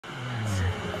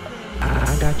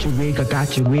got your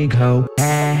wig, ho.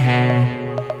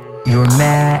 You're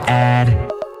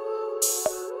mad.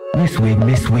 Miss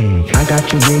Wig. I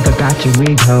got your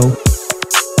wig, ho.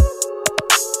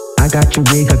 I got your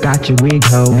wig,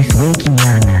 ho. Miss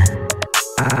Wigiana.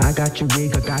 I got your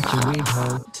wig,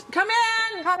 ho. Come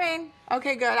in! Coming.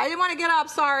 Okay, good. I didn't want to get up,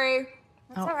 sorry.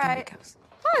 That's all right.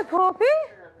 Hi, puppy.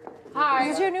 Hi.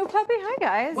 Is this your new puppy? Hi,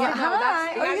 guys. Well, no,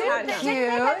 that's, you guys had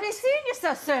him. I've been seeing you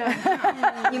so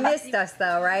soon. You missed us,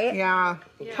 though, right? Yeah.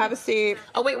 Have a seat.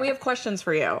 Oh, wait, we have questions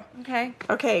for you. Okay.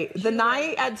 Okay, the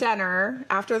night at dinner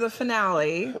after the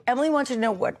finale. Emily wants to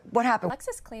know what happened.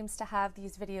 Alexis claims to have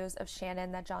these videos of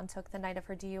Shannon that John took the night of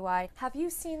her DUI. Have you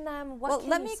seen them? What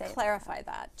Let me clarify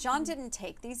that. John didn't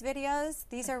take these videos.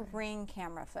 These are Ring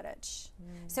camera footage.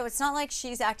 So it's not like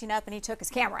she's acting up and he took his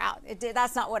camera out.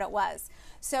 That's not what it was.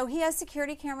 So he has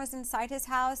security cameras inside his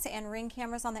house and Ring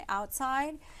cameras on the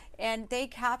outside, and they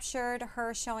captured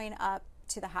her showing up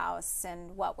to the house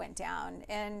and what went down.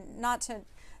 And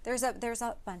there's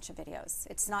a bunch of videos.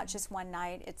 It's not just one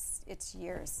night, it's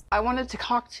years. I wanted to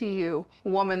talk to you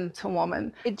woman to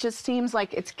woman. It just seems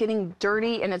like it's getting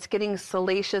dirty and it's getting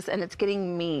salacious and it's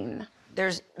getting mean.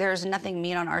 There's nothing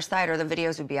mean on our side, or the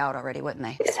videos would be out already, wouldn't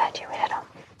they? He said you hit him.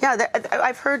 Yeah,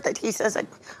 I've heard that he says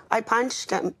I punched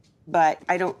him, but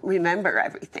I don't remember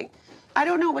everything. I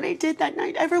don't know what I did that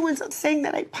night. Everyone's saying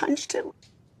that I punched him.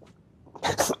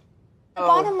 The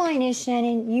bottom line is,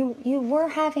 Shannon, you were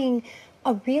having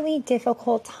a really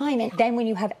difficult time. And then when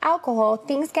you have alcohol,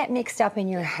 things get mixed up in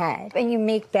your head and you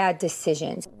make bad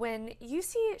decisions. When you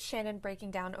see Shannon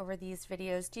breaking down over these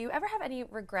videos, do you ever have any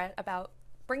regret about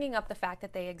bringing up the fact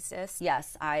that they exist?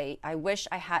 Yes, I wish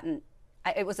I hadn't.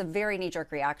 It was a very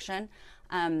knee-jerk reaction.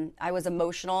 I was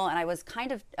emotional, and I was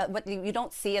kind of, what you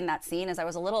don't see in that scene is I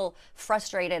was a little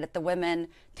frustrated at the women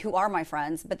who are my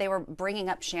friends, but they were bringing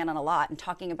up Shannon a lot and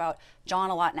talking about John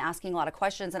a lot and asking a lot of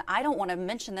questions, and I don't want to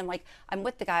mention them. Like, I'm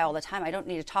with the guy all the time. I don't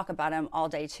need to talk about him all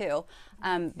day too,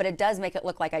 but it does make it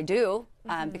look like I do,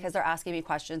 because they're asking me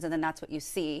questions, and then that's what you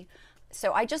see.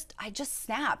 So I just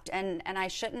snapped, and I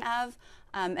shouldn't have,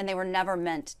 and they were never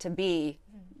meant to be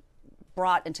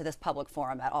brought into this public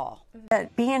forum at all.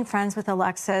 Being friends with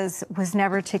Alexis was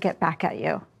never to get back at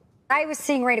you. I was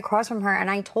sitting right across from her,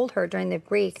 and I told her during the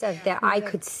break that I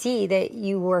could see that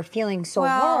you were feeling so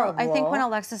horrible. I think when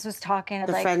Alexis was talking,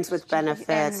 The like, friends with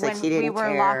benefits, like when he didn't we were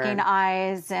care. locking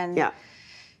eyes, and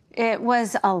it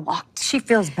was a lot. She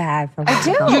feels bad for me. I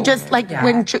do. You just, like,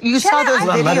 when you saw those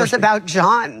videos about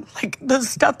John, like, the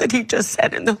stuff that he just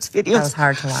said in those videos. That was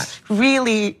hard to watch.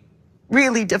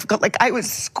 Really difficult. Like, I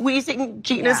was squeezing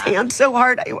Gina's hand so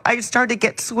hard, I started to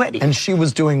get sweaty. And she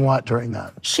was doing what during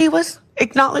that? She was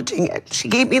acknowledging it. She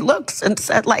gave me looks and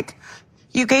said, like,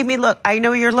 you gave me look. I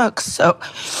know your looks, so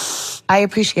I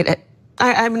appreciate it.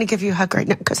 I'm going to give you a hug right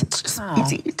now because it's just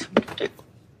easy to do.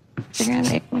 You're going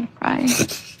to make me cry.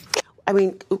 I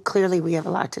mean, clearly we have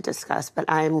a lot to discuss, but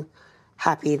I'm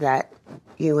happy that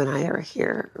you and I are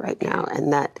here right now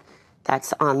and that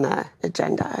that's on the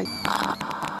agenda.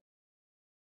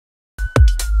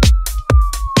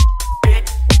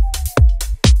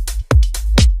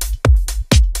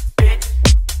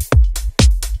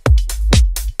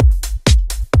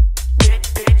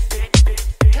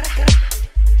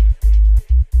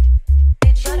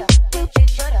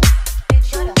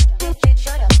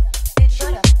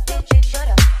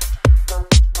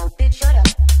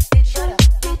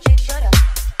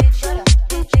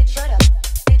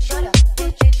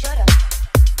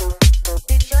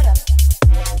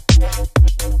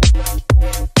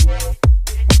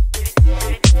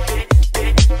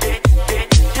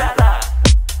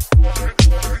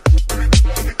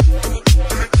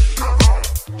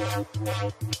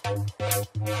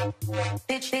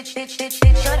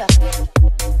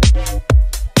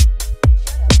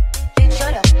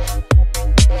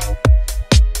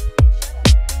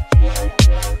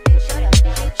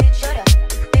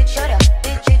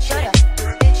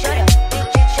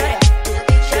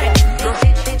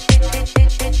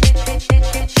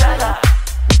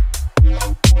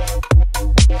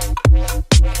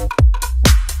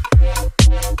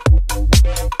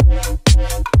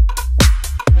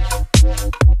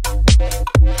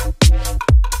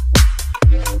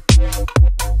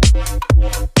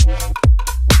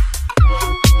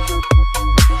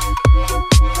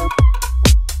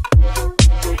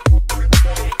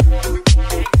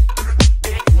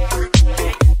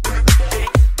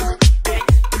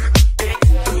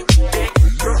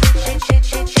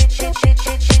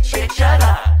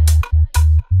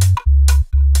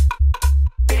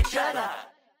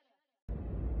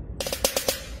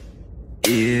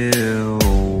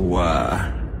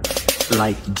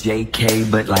 like JK,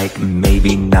 but like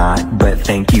maybe not. But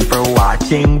thank you for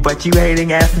watching. But you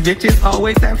hating ass bitches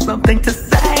always have something to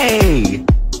say.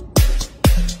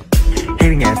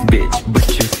 Hating ass bitch, but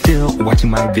you're still watching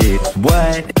my vids.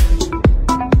 What?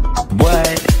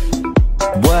 What?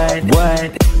 What?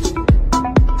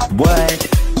 What?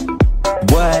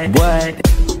 What?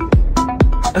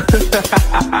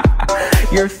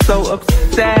 You're so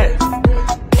upset.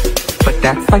 But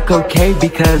that's like okay,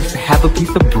 because have a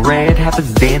piece of bread, have a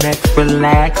Xanax,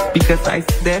 relax, because I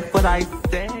said what I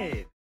said.